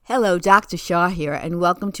Hello, Dr. Shaw here, and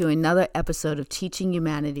welcome to another episode of Teaching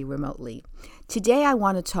Humanity Remotely. Today I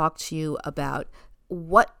want to talk to you about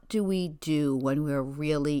what do we do when we're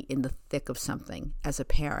really in the thick of something as a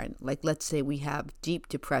parent. Like, let's say we have deep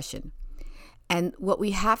depression. And what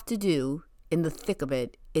we have to do in the thick of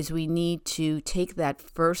it is we need to take that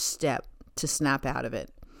first step to snap out of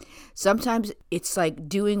it. Sometimes it's like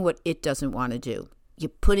doing what it doesn't want to do. You're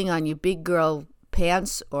putting on your big girl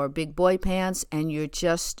pants or big boy pants, and you're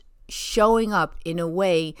just showing up in a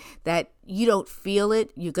way that you don't feel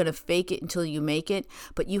it. You're going to fake it until you make it,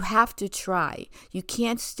 but you have to try. You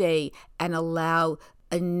can't stay and allow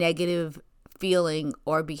a negative feeling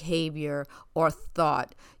or behavior or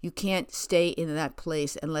thought. You can't stay in that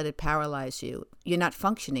place and let it paralyze you. You're not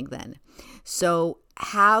functioning then. So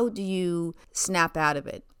how do you snap out of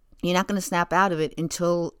it? You're not going to snap out of it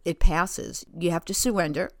until it passes. You have to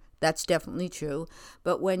surrender. That's definitely true.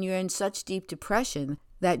 But when you're in such deep depression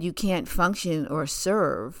that you can't function or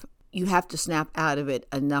serve, you have to snap out of it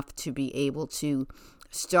enough to be able to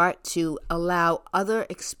start to allow other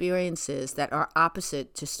experiences that are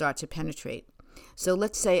opposite to start to penetrate. So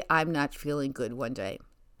let's say I'm not feeling good one day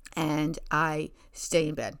and I stay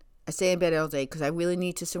in bed. I stay in bed all day because I really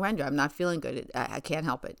need to surrender. I'm not feeling good. I can't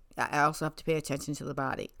help it. I also have to pay attention to the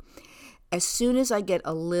body. As soon as I get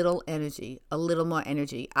a little more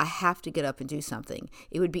energy, I have to get up and do something.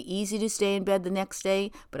 It would be easy to stay in bed the next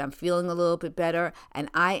day, but I'm feeling a little bit better, and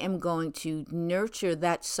I am going to nurture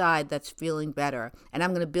that side that's feeling better, and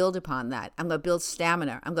I'm going to build upon that. I'm going to build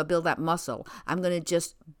stamina. I'm going to build that muscle. I'm going to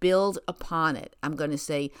just build upon it. I'm going to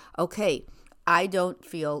say, okay, I don't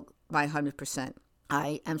feel my 100%.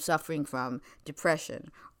 I am suffering from depression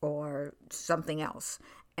or something else.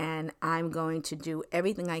 And I'm going to do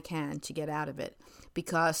everything I can to get out of it,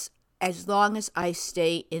 because as long as I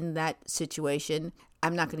stay in that situation,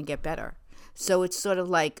 I'm not going to get better. So it's sort of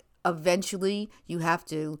like eventually you have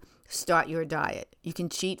to start your diet. You can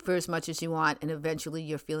cheat for as much as you want, and eventually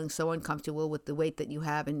you're feeling so uncomfortable with the weight that you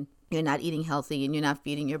have, and you're not eating healthy, and you're not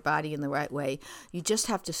feeding your body in the right way. You just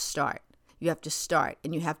have to start. You have to start,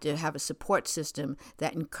 and you have to have a support system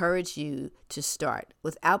that encourages you to start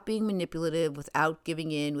without being manipulative, without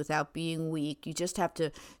giving in, without being weak. You just have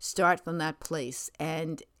to start from that place.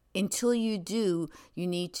 And until you do, you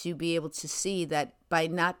need to be able to see that by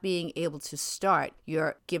not being able to start,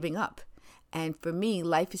 you're giving up. And for me,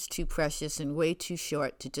 life is too precious and way too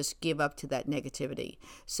short to just give up to that negativity.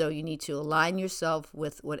 So you need to align yourself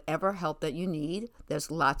with whatever help that you need. There's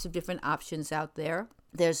lots of different options out there.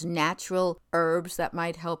 There's natural herbs that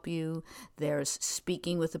might help you. There's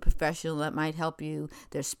speaking with a professional that might help you.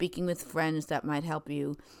 There's speaking with friends that might help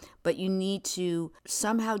you. But you need to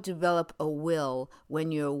somehow develop a will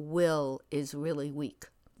when your will is really weak.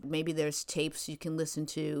 Maybe there's tapes you can listen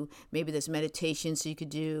to. Maybe there's meditations you could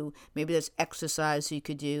do. Maybe there's exercise you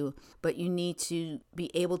could do. But you need to be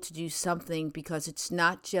able to do something, because it's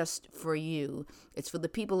not just for you. It's for the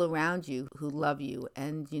people around you who love you.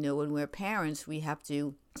 And, when we're parents, we have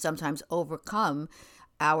to sometimes overcome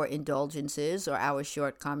our indulgences or our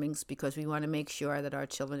shortcomings, because we want to make sure that our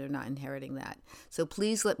children are not inheriting that. So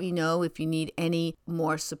please let me know if you need any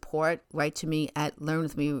more support. Write to me at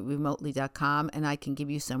learnwithmeremotely.com, and I can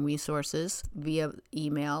give you some resources via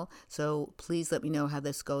email. So please let me know how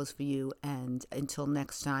this goes for you. And until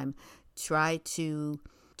next time, try to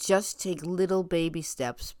just take little baby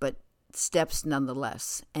steps, but steps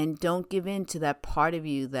nonetheless. And don't give in to that part of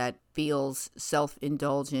you that feels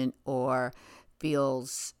self-indulgent or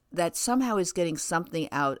feels that somehow is getting something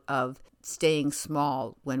out of staying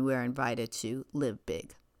small when we're invited to live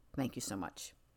big. Thank you so much.